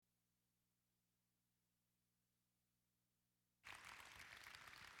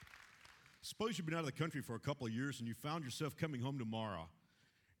Suppose you've been out of the country for a couple of years and you found yourself coming home tomorrow.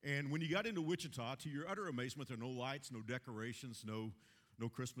 And when you got into Wichita, to your utter amazement, there are no lights, no decorations, no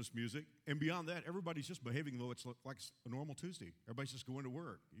Christmas music. And beyond that, everybody's just behaving though it's like a normal Tuesday. Everybody's just going to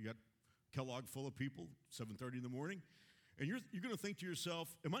work. You got Kellogg full of people, 7:30 in the morning. And you're going to think to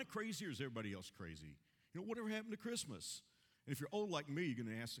yourself, am I crazy or is everybody else crazy? Whatever happened to Christmas? And if you're old like me, you're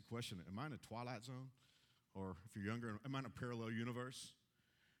going to ask the question, am I in a twilight zone? Or if you're younger, am I in a parallel universe?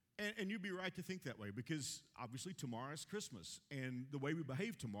 And you'd be right to think that way because obviously tomorrow is Christmas. And the way we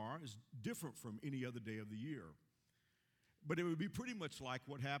behave tomorrow is different from any other day of the year. But it would be pretty much like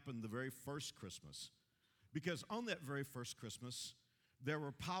what happened the very first Christmas. Because on that very first Christmas, there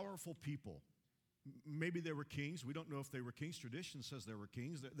were powerful people. Maybe they were kings. We don't know if they were kings. Tradition says there were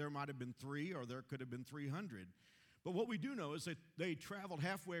kings. There might have been 3 or there could have been 300. But what we do know is that they traveled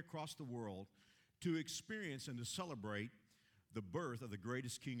halfway across the world to experience and to celebrate the birth of the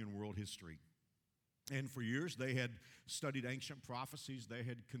greatest king in world history. And for years, they had studied ancient prophecies. They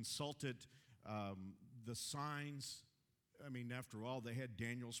had consulted the signs. I mean, after all, they had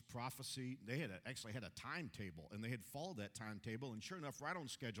Daniel's prophecy. They had actually had a timetable, and they had followed that timetable. And sure enough, right on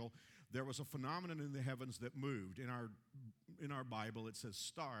schedule, there was a phenomenon in the heavens that moved. In our Bible, it says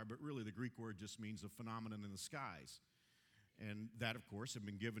star, but really the Greek word just means a phenomenon in the skies. And that, of course, had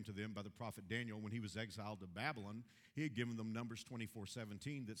been given to them by the prophet Daniel when he was exiled to Babylon. He had given them Numbers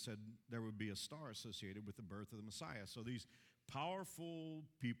 24:17 that said there would be a star associated with the birth of the Messiah. So these powerful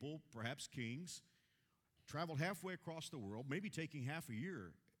people, perhaps kings, traveled halfway across the world, maybe taking half a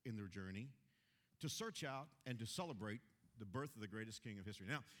year in their journey, to search out and to celebrate the birth of the greatest king of history.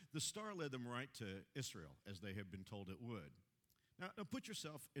 Now, the star led them right to Israel, as they had been told it would. Now put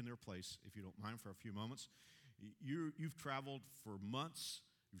yourself in their place, if you don't mind, for a few moments. You've traveled for months.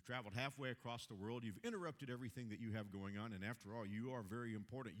 You've traveled halfway across the world. You've interrupted everything that you have going on. And after all, you are very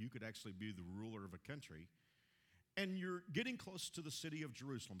important. You could actually be the ruler of a country. And you're getting close to the city of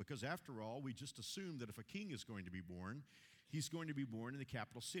Jerusalem because, after all, we just assume that if a king is going to be born, he's going to be born in the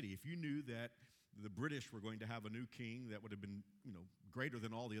capital city. If you knew that the British were going to have a new king that would have been, greater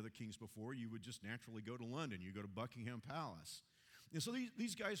than all the other kings before, you would just naturally go to London. You go to Buckingham Palace. And so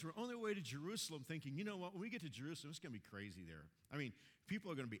these guys were on their way to Jerusalem thinking, you know what, when we get to Jerusalem, it's going to be crazy there. I mean,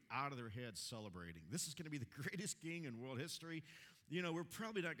 people are going to be out of their heads celebrating. This is going to be the greatest king in world history. We're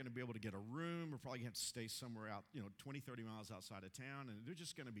probably not going to be able to get a room. We're probably going to have to stay somewhere out, 20, 30 miles outside of town. And they're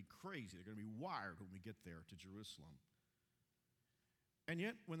just going to be crazy. They're going to be wired when we get there to Jerusalem. And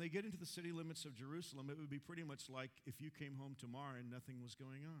yet, when they get into the city limits of Jerusalem, it would be pretty much like if you came home tomorrow and nothing was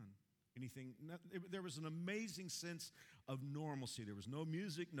going on. There was an amazing sense of normalcy. There was no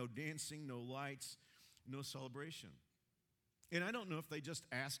music, no dancing, no lights, no celebration. And I don't know if they just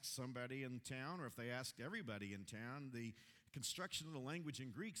asked somebody in town or if they asked everybody in town. The construction of the language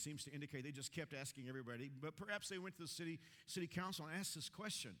in Greek seems to indicate they just kept asking everybody. But perhaps they went to the city council and asked this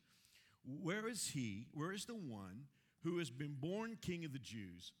question: where is he? Where is the one who has been born King of the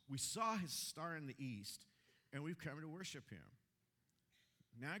Jews? We saw his star in the east, and we've come to worship him.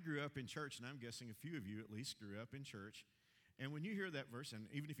 Now, I grew up in church, and I'm guessing a few of you at least grew up in church. And when you hear that verse, and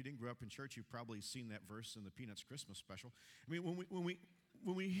even if you didn't grow up in church, you've probably seen that verse in the Peanuts Christmas special. I mean,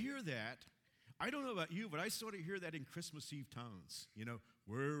 when we hear that, I don't know about you, but I sort of hear that in Christmas Eve tones.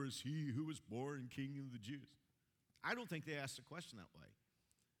 Where is he who was born King of the Jews? I don't think they asked the question that way.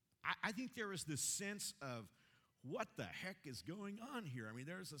 I think there is this sense of, what the heck is going on here? I mean,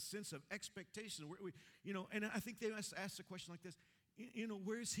 there's a sense of expectation. And I think they asked a question like this: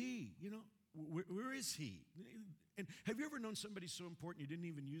 where's he? Where is he? And have you ever known somebody so important you didn't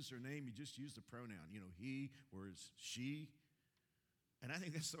even use their name, you just used the pronoun? He, where is she? And I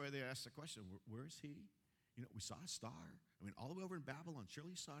think that's the way they asked the question: where is he? We saw a star. I mean, all the way over in Babylon. Surely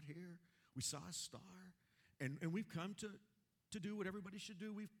you saw it here. We saw a star. And we've come to do what everybody should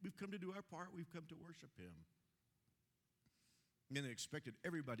do. We've come to do our part. We've come to worship him. And they expected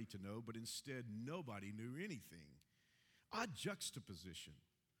everybody to know, but instead nobody knew anything. Odd juxtaposition.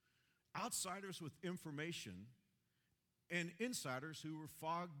 Outsiders with information and insiders who were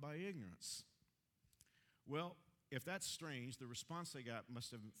fogged by ignorance. Well, if that's strange, the response they got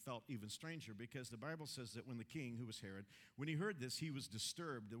must have felt even stranger, because the Bible says that when the king, who was Herod, when he heard this, he was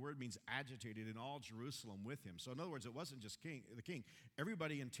disturbed. The word means agitated, and all Jerusalem with him. So in other words, it wasn't just the king.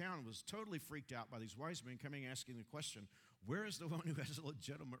 Everybody in town was totally freaked out by these wise men coming asking the question, where is the one who has a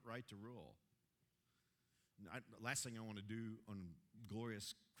legitimate right to rule? Last thing I want to do on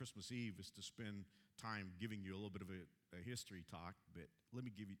glorious Christmas Eve is to spend time giving you a little bit of a history talk, but let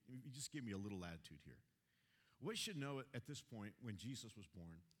me just give me a little latitude here. We should know at this point, when Jesus was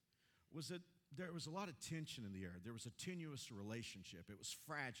born, was that there was a lot of tension in the air. There was a tenuous relationship. It was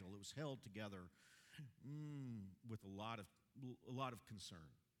fragile. It was held together with a lot of concern.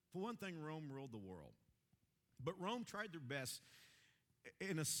 For one thing, Rome ruled the world. But Rome tried their best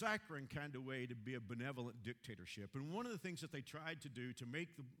in a saccharine kind of way to be a benevolent dictatorship. And one of the things that they tried to do to make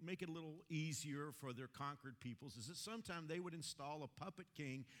it a little easier for their conquered peoples is that sometime they would install a puppet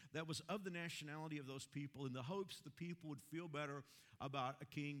king that was of the nationality of those people in the hopes the people would feel better about a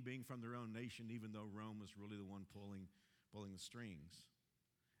king being from their own nation, even though Rome was really the one pulling the strings.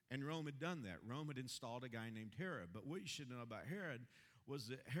 And Rome had done that. Rome had installed a guy named Herod. But what you should know about Herod was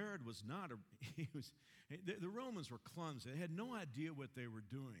that Herod was not the Romans were clumsy. They had no idea what they were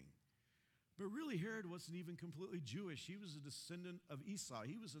doing. But really, Herod wasn't even completely Jewish. He was a descendant of Esau.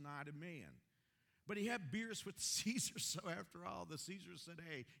 He was an Idumean. But he had beers with Caesar, so after all, the Caesar said,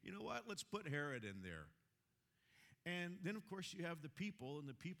 hey, you know what? Let's put Herod in there. And then, of course, you have the people, and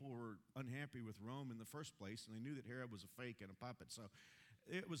the people were unhappy with Rome in the first place, and they knew that Herod was a fake and a puppet. So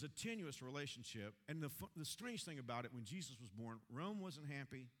it was a tenuous relationship. And the strange thing about it, when Jesus was born, Rome wasn't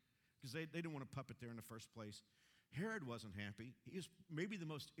happy because they didn't want a puppet there in the first place. Herod wasn't happy. He is maybe the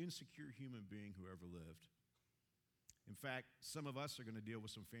most insecure human being who ever lived. In fact, some of us are going to deal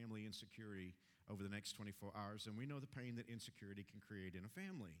with some family insecurity over the next 24 hours, and we know the pain that insecurity can create in a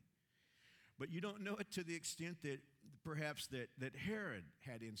family. But you don't know it to the extent that perhaps that Herod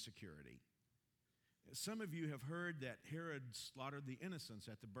had insecurity. Some of you have heard that Herod slaughtered the innocents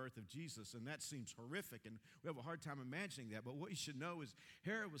at the birth of Jesus, and that seems horrific, and we have a hard time imagining that. But what you should know is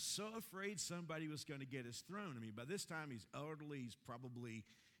Herod was so afraid somebody was going to get his throne. I mean, by this time, he's elderly. He's probably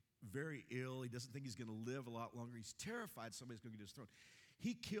very ill. He doesn't think he's going to live a lot longer. He's terrified somebody's going to get his throne.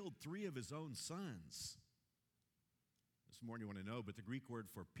 He killed 3 of his own sons. This morning you want to know, but the Greek word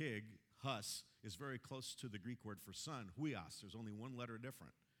for pig, hus, is very close to the Greek word for son, huios. There's only one letter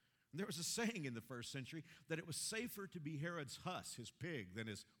different. And there was a saying in the first century that it was safer to be Herod's hus, his pig, than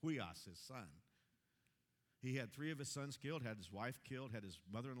his huios, his son. He had 3 of his sons killed, had his wife killed, had his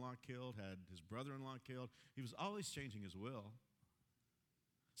mother-in-law killed, had his brother-in-law killed. He was always changing his will.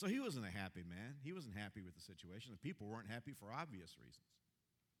 So he wasn't a happy man. He wasn't happy with the situation. The people weren't happy for obvious reasons.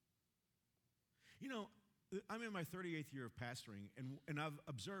 You know, I'm in my 38th year of pastoring, and I've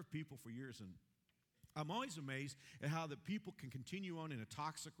observed people for years, and I'm always amazed at how the people can continue on in a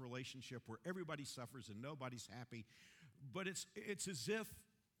toxic relationship where everybody suffers and nobody's happy. But it's as if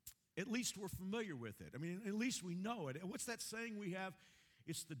at least we're familiar with it. I mean, at least we know it. And what's that saying we have?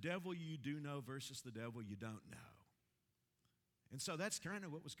 It's the devil you do know versus the devil you don't know. And so that's kind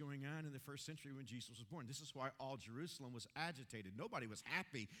of what was going on in the first century when Jesus was born. This is why all Jerusalem was agitated. Nobody was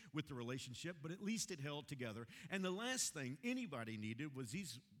happy with the relationship, but at least it held together. And the last thing anybody needed was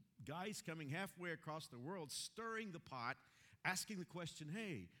these guys coming halfway across the world, stirring the pot, asking the question,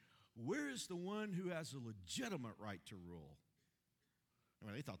 hey, where is the one who has a legitimate right to rule? I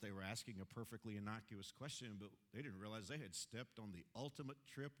mean, they thought they were asking a perfectly innocuous question, but they didn't realize they had stepped on the ultimate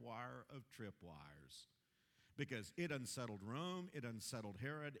tripwire of tripwires. Because it unsettled Rome, it unsettled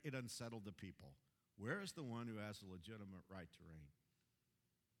Herod, it unsettled the people. Where is the one who has a legitimate right to reign?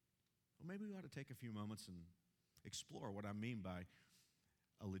 Well, maybe we ought to take a few moments and explore what I mean by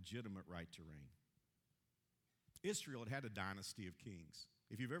a legitimate right to reign. Israel had a dynasty of kings.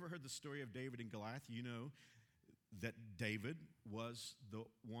 If you've ever heard the story of David and Goliath, you know that David was the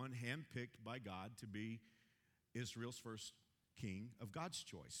one handpicked by God to be Israel's first king of God's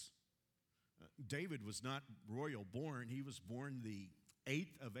choice. David was not royal born. He was born the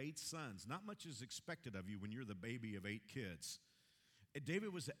 8th of 8 sons. Not much is expected of you when you're the baby of 8 kids.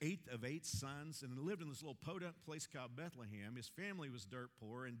 David was the 8th of 8 sons and lived in this little podunk place called Bethlehem. His family was dirt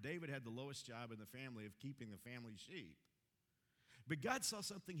poor, and David had the lowest job in the family of keeping the family sheep. But God saw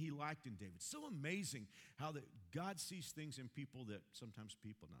something he liked in David. So amazing how that God sees things in people that sometimes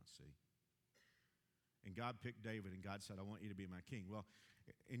people not see. And God picked David, and God said, I want you to be my king. Well,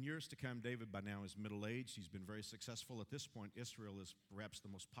 in years to come, David by now is middle-aged. He's been very successful. At this point, Israel is perhaps the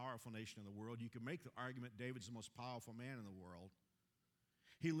most powerful nation in the world. You can make the argument David's the most powerful man in the world.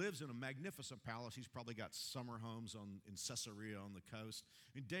 He lives in a magnificent palace. He's probably got summer homes in Caesarea on the coast.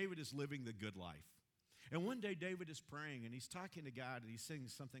 And David is living the good life. And one day, David is praying, and he's talking to God, and he's saying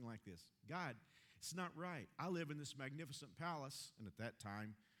something like this. God, it's not right. I live in this magnificent palace, and at that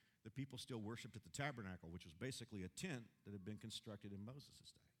time, the people still worshiped at the tabernacle, which was basically a tent that had been constructed in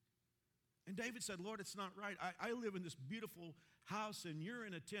Moses' day. And David said, Lord, it's not right. I live in this beautiful house, and you're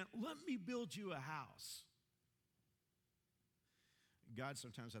in a tent. Let me build you a house. God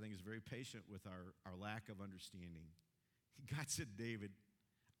sometimes, I think, is very patient with our lack of understanding. God said, David,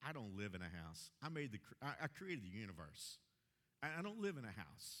 I don't live in a house. I created the universe. I don't live in a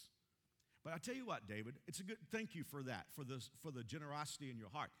house. But I tell you what, David, it's a good thank you for that, for the generosity in your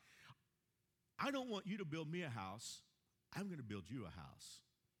heart. I don't want you to build me a house. I'm going to build you a house.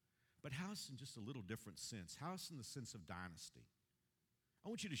 But house in just a little different sense. House in the sense of dynasty. I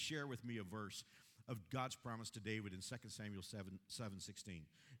want you to share with me a verse of God's promise to David in 2 Samuel 7:16.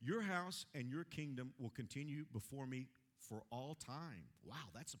 Your house and your kingdom will continue before me for all time. Wow,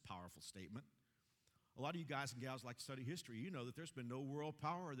 that's a powerful statement. A lot of you guys and gals like to study history. You know that there's been no world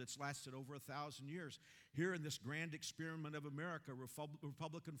power that's lasted over 1,000 years. Here in this grand experiment of America,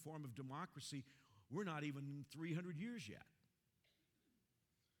 Republican form of democracy, we're not even 300 years yet.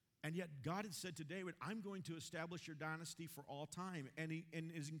 And yet God had said to David, I'm going to establish your dynasty for all time. And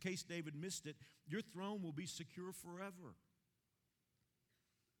in case David missed it, your throne will be secure forever.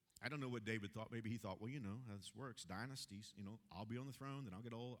 I don't know what David thought. Maybe he thought, well, you know how this works. Dynasties, I'll be on the throne, then I'll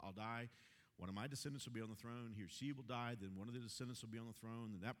get old, I'll die. One of my descendants will be on the throne. He or she will die. Then one of the descendants will be on the throne.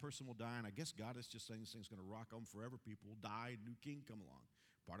 Then that person will die. And I guess God is just saying this thing's going to rock on forever. People will die. New king come along.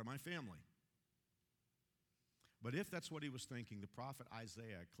 Part of my family. But if that's what he was thinking, the prophet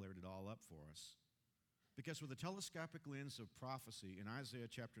Isaiah cleared it all up for us. Because with a telescopic lens of prophecy in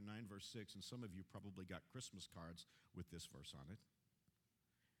Isaiah chapter 9, verse 6, and some of you probably got Christmas cards with this verse on it,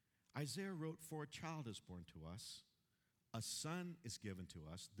 Isaiah wrote, for a child is born to us, a son is given to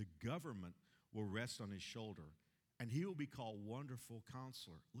us, the government will rest on his shoulder, and he will be called Wonderful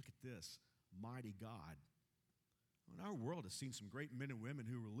Counselor. Look at this, Mighty God. Well, our world has seen some great men and women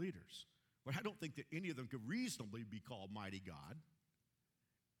who were leaders, but I don't think that any of them could reasonably be called Mighty God.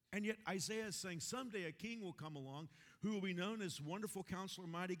 And yet Isaiah is saying someday a king will come along who will be known as Wonderful Counselor,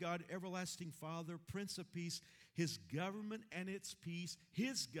 Mighty God, Everlasting Father, Prince of Peace. His government and its peace,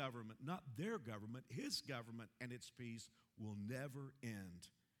 his government, not their government, his government and its peace will never end.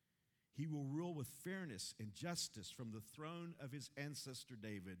 He will rule with fairness and justice from the throne of his ancestor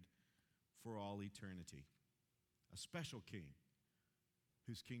David for all eternity. A special king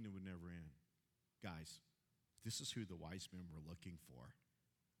whose kingdom would never end. Guys, this is who the wise men were looking for.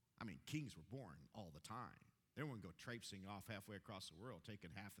 I mean, kings were born all the time. They wouldn't go traipsing off halfway across the world, taking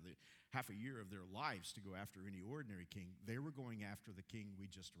half a year of their lives to go after any ordinary king. They were going after the king we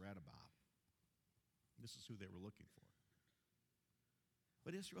just read about. This is who they were looking for.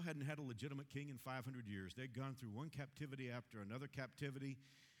 But Israel hadn't had a legitimate king in 500 years. They'd gone through one captivity after another captivity,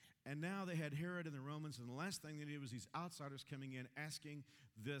 and now they had Herod and the Romans, and the last thing they did was these outsiders coming in asking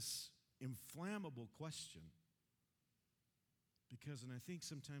this inflammable question. Because, and I think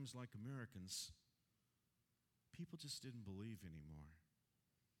sometimes like Americans, people just didn't believe anymore.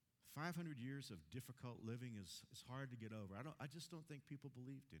 500 years of difficult living is hard to get over. I just don't think people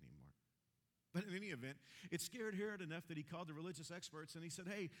believed anymore. But in any event, it scared Herod enough that he called the religious experts and he said,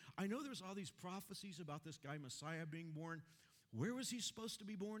 hey, I know there's all these prophecies about this guy Messiah being born. Where was he supposed to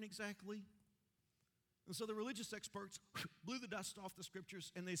be born exactly? And so the religious experts blew the dust off the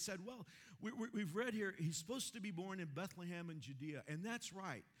scriptures and they said, well, we've read here, he's supposed to be born in Bethlehem in Judea. And that's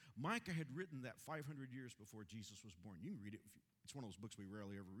right. Micah had written that 500 years before Jesus was born. You can read it. It's one of those books we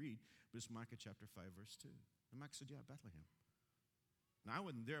rarely ever read, but it's Micah chapter 5, verse 2. And Micah said, yeah, Bethlehem. Now, I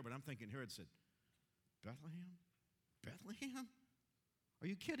wasn't there, but I'm thinking Herod said, Bethlehem? Bethlehem? Are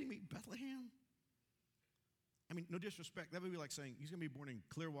you kidding me? Bethlehem? I mean, no disrespect. That would be like saying he's going to be born in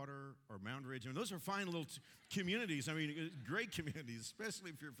Clearwater or Mound Ridge. I mean, those are fine little communities. I mean, great communities, especially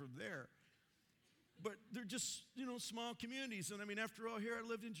if you're from there. But they're just, small communities. And I mean, after all, here I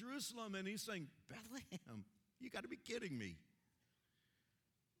lived in Jerusalem, and he's saying, Bethlehem? You got to be kidding me.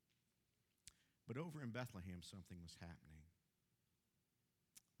 But over in Bethlehem, something was happening.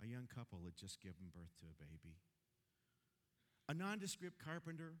 A young couple had just given birth to a baby. A nondescript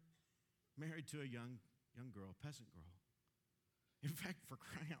carpenter married to a young girl, a peasant girl. In fact, for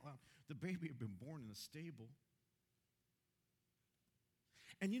crying out loud, the baby had been born in a stable.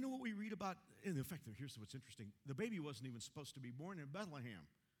 And you know what we read about? In fact, here's what's interesting. The baby wasn't even supposed to be born in Bethlehem.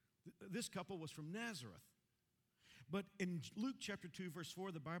 This couple was from Nazareth. But in Luke chapter 2, verse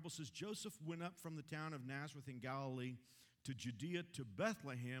 4, the Bible says, Joseph went up from the town of Nazareth in Galilee to Judea, to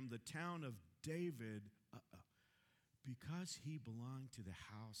Bethlehem, the town of David, because he belonged to the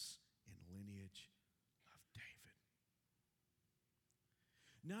house and lineage of David.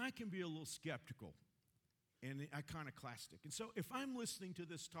 Now, I can be a little skeptical and iconoclastic. And so if I'm listening to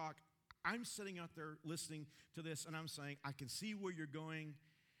this talk, I'm sitting out there listening to this, and I'm saying, I can see where you're going,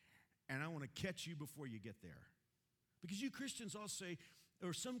 and I want to catch you before you get there. Because you Christians all say,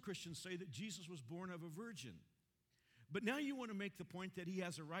 or some Christians say, that Jesus was born of a virgin. But now you want to make the point that he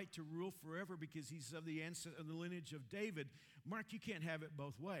has a right to rule forever because he's of the lineage of David. Mark, you can't have it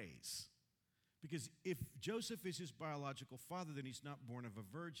both ways. Because if Joseph is his biological father, then he's not born of a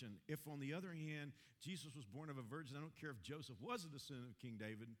virgin. If, on the other hand, Jesus was born of a virgin, I don't care if Joseph was a descendant of King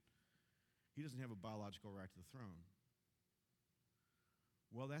David, he doesn't have a biological right to the throne.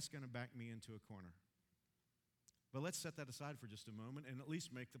 Well, that's going to back me into a corner. But let's set that aside for just a moment and at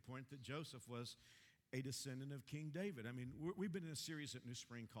least make the point that Joseph was a descendant of King David. I mean, we've been in a series at New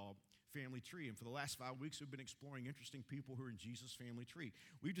Spring called Family Tree, and for the last 5 weeks, we've been exploring interesting people who are in Jesus' family tree.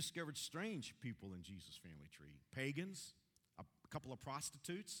 We've discovered strange people in Jesus' family tree. Pagans, a couple of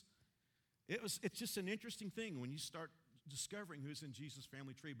prostitutes. It's just an interesting thing when you start discovering who's in Jesus'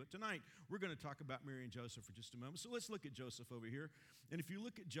 family tree. But tonight, we're going to talk about Mary and Joseph for just a moment. So let's look at Joseph over here. And if you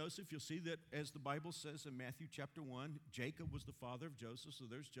look at Joseph, you'll see that as the Bible says in Matthew chapter 1, Jacob was the father of Joseph. So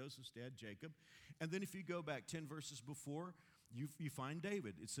there's Joseph's dad, Jacob. And then if you go back 10 verses before, you find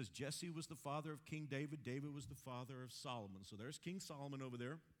David. It says Jesse was the father of King David. David was the father of Solomon. So there's King Solomon over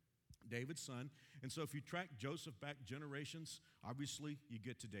there, David's son. And so if you track Joseph back generations, obviously you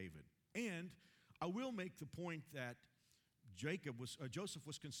get to David. And I will make the point that Joseph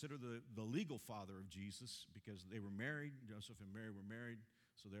was considered the legal father of Jesus because they were married. Joseph and Mary were married,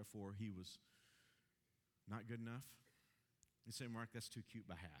 so therefore he was not good enough. You say, Mark, that's too cute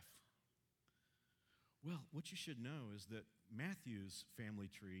by half. Well, what you should know is that Matthew's family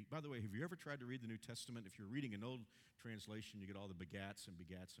tree, by the way, have you ever tried to read the New Testament? If you're reading an old translation, you get all the begats and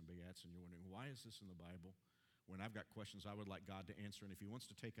begats and begats, and you're wondering, why is this in the Bible? When I've got questions I would like God to answer, and if he wants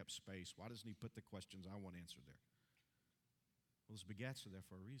to take up space, why doesn't he put the questions I want answered there? Well, those begats are there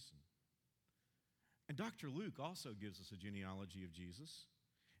for a reason. And Dr. Luke also gives us a genealogy of Jesus.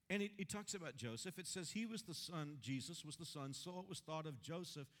 And it talks about Joseph. It says he was the son, Jesus was the son, so it was thought of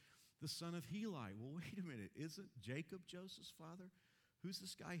Joseph, the son of Heli. Well, wait a minute. Isn't Jacob Joseph's father? Who's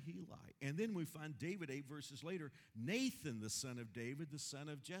this guy Heli? And then we find David 8 verses later, Nathan, the son of David, the son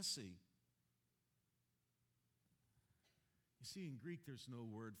of Jesse. You see, in Greek, there's no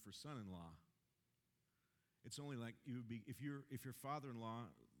word for son-in-law. It's only like you would be if your father-in-law,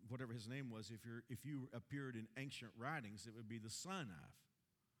 whatever his name was, if you appeared in ancient writings, it would be the son of.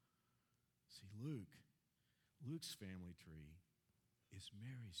 See, Luke's family tree is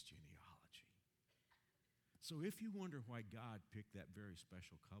Mary's genealogy. So if you wonder why God picked that very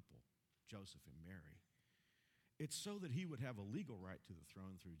special couple, Joseph and Mary, it's so that he would have a legal right to the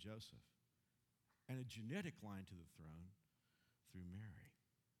throne through Joseph and a genetic line to the throne through Mary.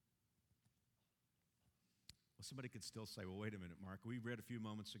 Well, somebody could still say, well, wait a minute, Mark. We read a few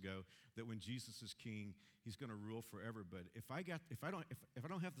moments ago that when Jesus is king, he's going to rule forever. But if I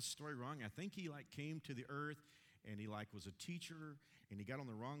don't have the story wrong, I think he came to the earth and he was a teacher and he got on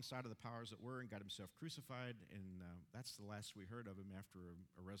the wrong side of the powers that were and got himself crucified. And that's the last we heard of him after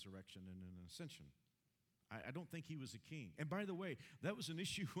a resurrection and an ascension. I don't think he was a king. And by the way, that was an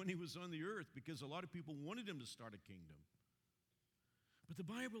issue when he was on the earth because a lot of people wanted him to start a kingdom. But the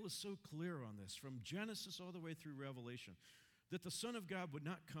Bible is so clear on this, from Genesis all the way through Revelation, that the Son of God would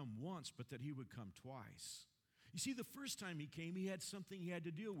not come once, but that he would come twice. You see, the first time he came, he had something he had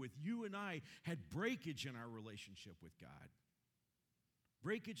to deal with. You and I had breakage in our relationship with God.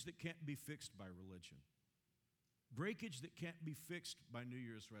 Breakage that can't be fixed by religion. Breakage that can't be fixed by New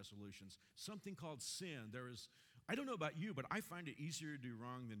Year's resolutions. Something called sin. I don't know about you, but I find it easier to do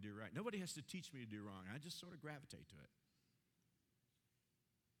wrong than do right. Nobody has to teach me to do wrong. I just sort of gravitate to it.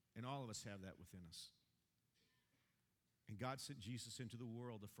 And all of us have that within us. And God sent Jesus into the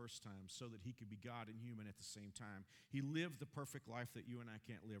world the first time so that he could be God and human at the same time. He lived the perfect life that you and I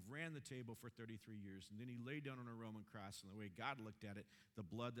can't live, ran the table for 33 years, and then he laid down on a Roman cross, and the way God looked at it, the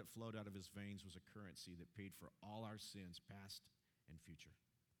blood that flowed out of his veins was a currency that paid for all our sins, past and future.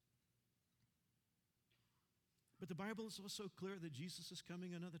 But the Bible is also clear that Jesus is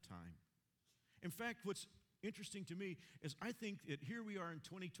coming another time. In fact, what's interesting to me is I think that here we are in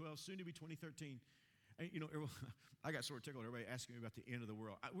 2012, soon to be 2013. And, I got sort of tickled. Everybody asking me about the end of the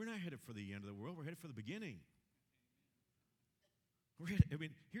world. We're not headed for the end of the world. We're headed for the beginning.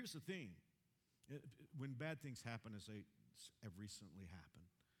 Here's the thing. When bad things happen, as they have recently happened,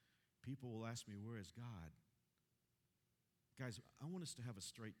 people will ask me, where is God? Guys, I want us to have a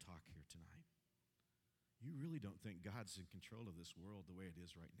straight talk here tonight. You really don't think God's in control of this world the way it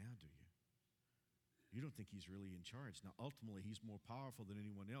is right now, do you? You don't think he's really in charge. Now, ultimately, he's more powerful than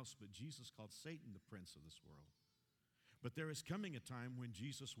anyone else, but Jesus called Satan the prince of this world. But there is coming a time when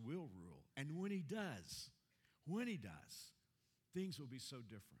Jesus will rule. And when he does, things will be so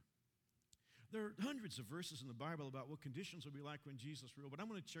different. There are hundreds of verses in the Bible about what conditions will be like when Jesus ruled, but I'm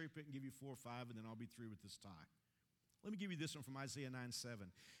going to cherry pick and give you 4 or 5, and then I'll be through with this talk. Let me give you this one from Isaiah 9:7.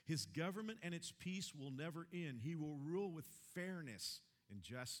 His government and its peace will never end. He will rule with fairness and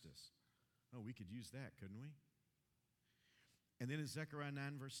justice. Oh, we could use that, couldn't we? And then in Zechariah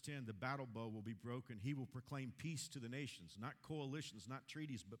 9, verse 10, the battle bow will be broken. He will proclaim peace to the nations, not coalitions, not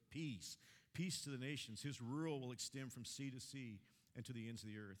treaties, but peace. Peace to the nations. His rule will extend from sea to sea and to the ends of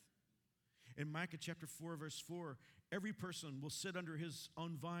the earth. In Micah chapter 4, verse 4, every person will sit under his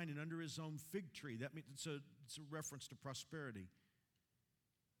own vine and under his own fig tree. That means it's a reference to prosperity.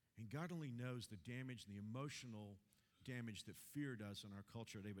 And God only knows the damage, the emotional damage that fear does in our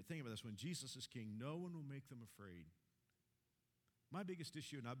culture today. But think about this, when Jesus is king, no one will make them afraid. My biggest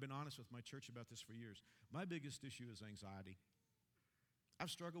issue, and I've been honest with my church about this for years, my biggest issue is anxiety. I've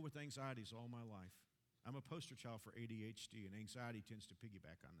struggled with anxieties all my life. I'm a poster child for ADHD, and anxiety tends to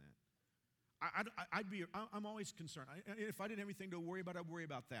piggyback on that. I'm always concerned. If I didn't have anything to worry about, I'd worry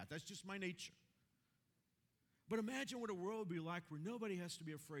about that. That's just my nature. But imagine what a world would be like where nobody has to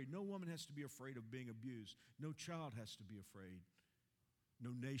be afraid. No woman has to be afraid of being abused. No child has to be afraid. No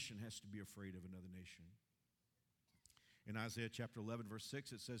nation has to be afraid of another nation. In Isaiah chapter 11, verse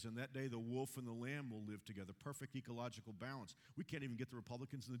 6, it says, "In that day the wolf and the lamb will live together." Perfect ecological balance. We can't even get the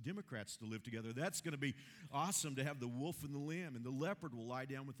Republicans and the Democrats to live together. That's going to be awesome to have the wolf and the lamb. And the leopard will lie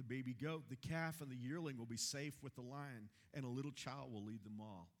down with the baby goat. The calf and the yearling will be safe with the lion. And a little child will lead them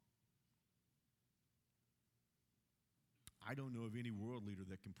all. I don't know of any world leader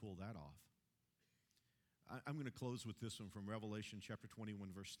that can pull that off. I'm going to close with this one from Revelation chapter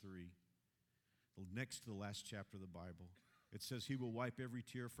 21, verse 3. Next to the last chapter of the Bible. It says, "He will wipe every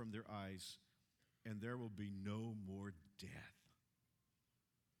tear from their eyes, and there will be no more death."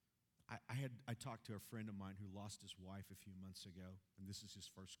 I talked to a friend of mine who lost his wife a few months ago, and this is his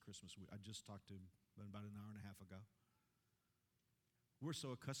first Christmas week. I just talked to him about an hour and a half ago. We're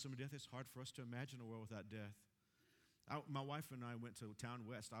so accustomed to death, it's hard for us to imagine a world without death. My wife and I went to Town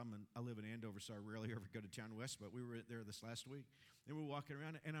West. I live in Andover, so I rarely ever go to Town West, but we were there this last week. And we're walking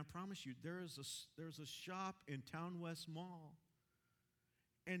around, and I promise you, there's a shop in Town West Mall,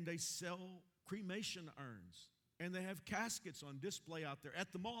 and they sell cremation urns, and they have caskets on display out there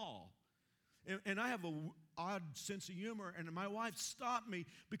at the mall. And I have an odd sense of humor, and my wife stopped me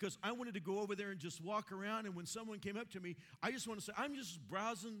because I wanted to go over there and just walk around, and when someone came up to me, I just want to say, I'm just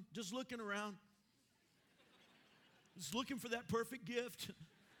browsing, just looking around. Just looking for that perfect gift.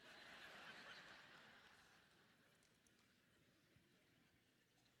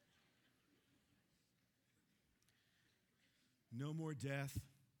 No more death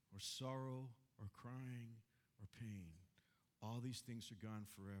or sorrow or crying or pain. All these things are gone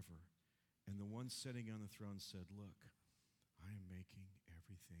forever. And the one sitting on the throne said, "Look, I am making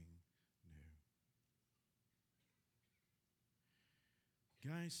everything new."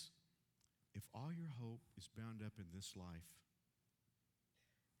 Guys, if all your hope is bound up in this life,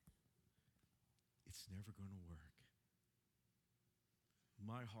 it's never going to work.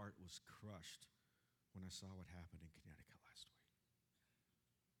 My heart was crushed when I saw what happened in Connecticut last week.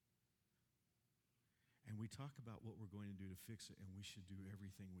 And we talk about what we're going to do to fix it, and we should do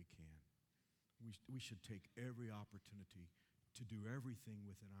everything we can. We should take every opportunity to do everything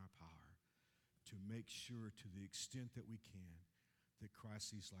within our power to make sure, to the extent that we can, that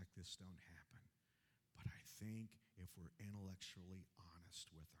crises like this don't happen. But I think if we're intellectually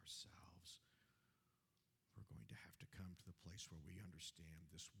honest with ourselves, we're going to have to come to the place where we understand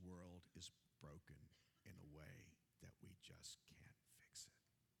this world is broken in a way that we just can't fix it.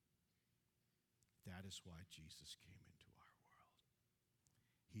 That is why Jesus came into our world.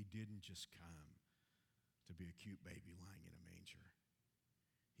 He didn't just come to be a cute baby lying in a manger.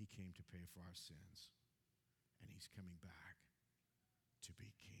 He came to pay for our sins, and he's coming back to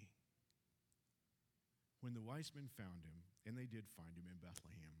be king. When the wise men found him, and they did find him in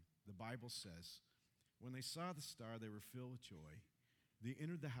Bethlehem, the Bible says, when they saw the star, they were filled with joy. They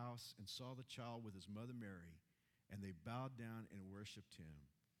entered the house and saw the child with his mother Mary, and they bowed down and worshiped him.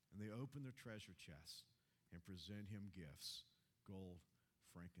 And they opened their treasure chests and presented him gifts, gold,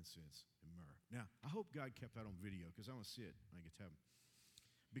 frankincense, and myrrh. Now, I hope God kept that on video because I want to see it when I get to heaven.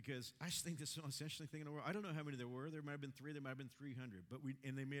 Because I just think this is the most interesting thing in the world. I don't know how many there were. There might have been 3, there might have been 300.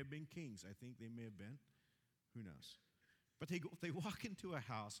 And they may have been kings. I think they may have been. Who knows? But they walk into a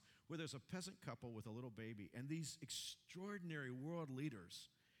house where there's a peasant couple with a little baby, and these extraordinary world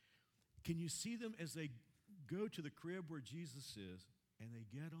leaders, can you see them as they go to the crib where Jesus is, and they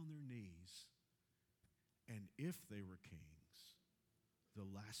get on their knees, and if they were kings, the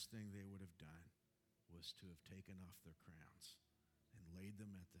last thing they would have done was to have taken off their crowns and laid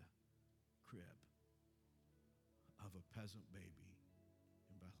them at the crib of a peasant baby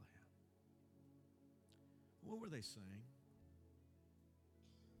in Bethlehem. What were they saying?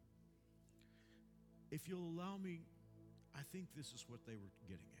 If you'll allow me, I think this is what they were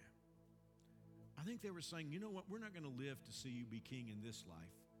getting at. I think they were saying, you know what, we're not going to live to see you be king in this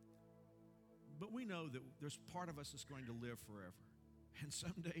life. But we know that there's part of us that's going to live forever. And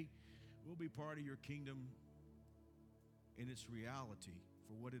someday we'll be part of your kingdom in its reality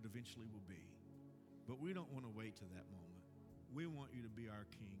for what it eventually will be. But we don't want to wait to that moment. We want you to be our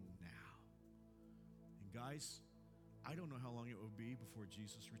king now. And guys, I don't know how long it will be before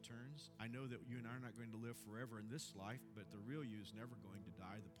Jesus returns. I know that you and I are not going to live forever in this life, but the real you is never going to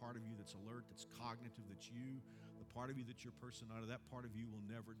die. The part of you that's alert, that's cognitive, that's you, the part of you that's your personality, that part of you will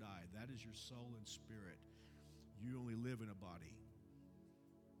never die. That is your soul and spirit. You only live in a body.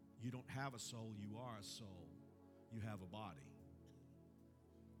 You don't have a soul, you are a soul. You have a body.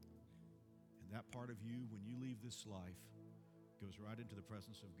 And that part of you, when you leave this life, goes right into the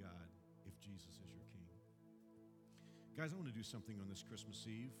presence of God if Jesus is your king. Guys, I want to do something on this Christmas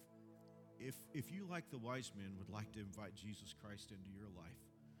Eve. If you, like the wise men, would like to invite Jesus Christ into your life,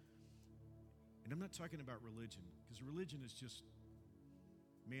 and I'm not talking about religion, because religion is just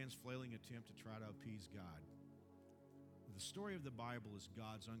man's flailing attempt to try to appease God. The story of the Bible is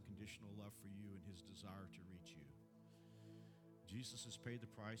God's unconditional love for you and his desire to reach you. Jesus has paid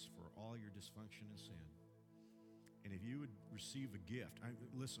the price for all your dysfunction and sin. And if you would receive a gift,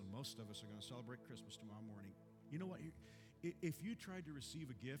 listen, most of us are going to celebrate Christmas tomorrow morning. You know what? If you tried to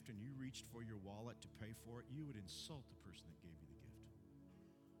receive a gift and you reached for your wallet to pay for it, you would insult the person that gave you the gift.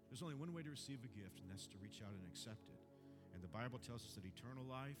 There's only one way to receive a gift, and that's to reach out and accept it. And the Bible tells us that eternal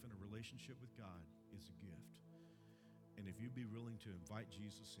life and a relationship with God is a gift. And if you'd be willing to invite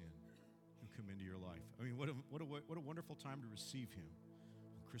Jesus in, he'll come into your life. I mean, what a wonderful time to receive him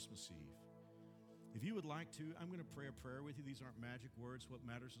on Christmas Eve. If you would like to, I'm going to pray a prayer with you. These aren't magic words. What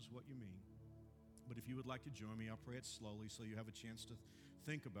matters is what you mean. But if you would like to join me, I'll pray it slowly so you have a chance to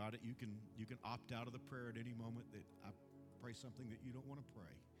think about it. You can opt out of the prayer at any moment that I pray something that you don't want to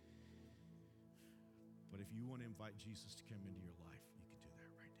pray. But if you want to invite Jesus to come into your life, you can do that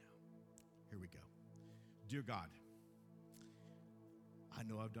right now. Here we go. Dear God, I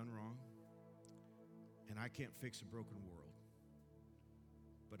know I've done wrong, and I can't fix a broken world,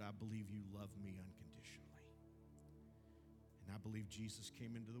 but I believe you love me unconditionally. And I believe Jesus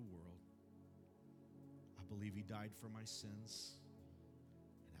came into the world. I believe he died for my sins,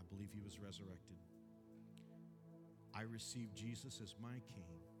 and I believe he was resurrected. I receive Jesus as my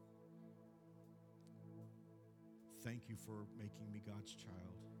King. Thank you for making me God's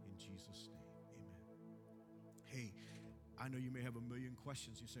child. In Jesus' name, amen. Hey, I know you may have a million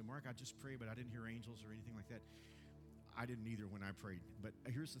questions. You say, Mark, I just prayed, but I didn't hear angels or anything like that. I didn't either when I prayed. But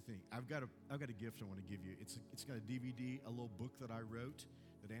here's the thing. I've got a gift I want to give you. It's got a DVD, a little book that I wrote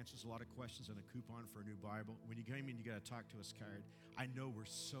that answers a lot of questions, and a coupon for a new Bible. When you came in, you got a Talk to Us card. I know we're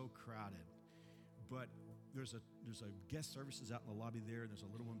so crowded, but there's a guest services out in the lobby there, and there's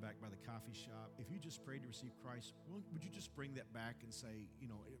a little one back by the coffee shop. If you just prayed to receive Christ, would you just bring that back and say,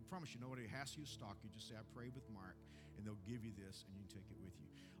 I promise you, nobody has you stock. You just say, I prayed with Mark, and they'll give you this, and you can take it with you.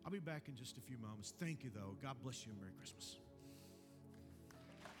 I'll be back in just a few moments. Thank you, though. God bless you, and Merry Christmas.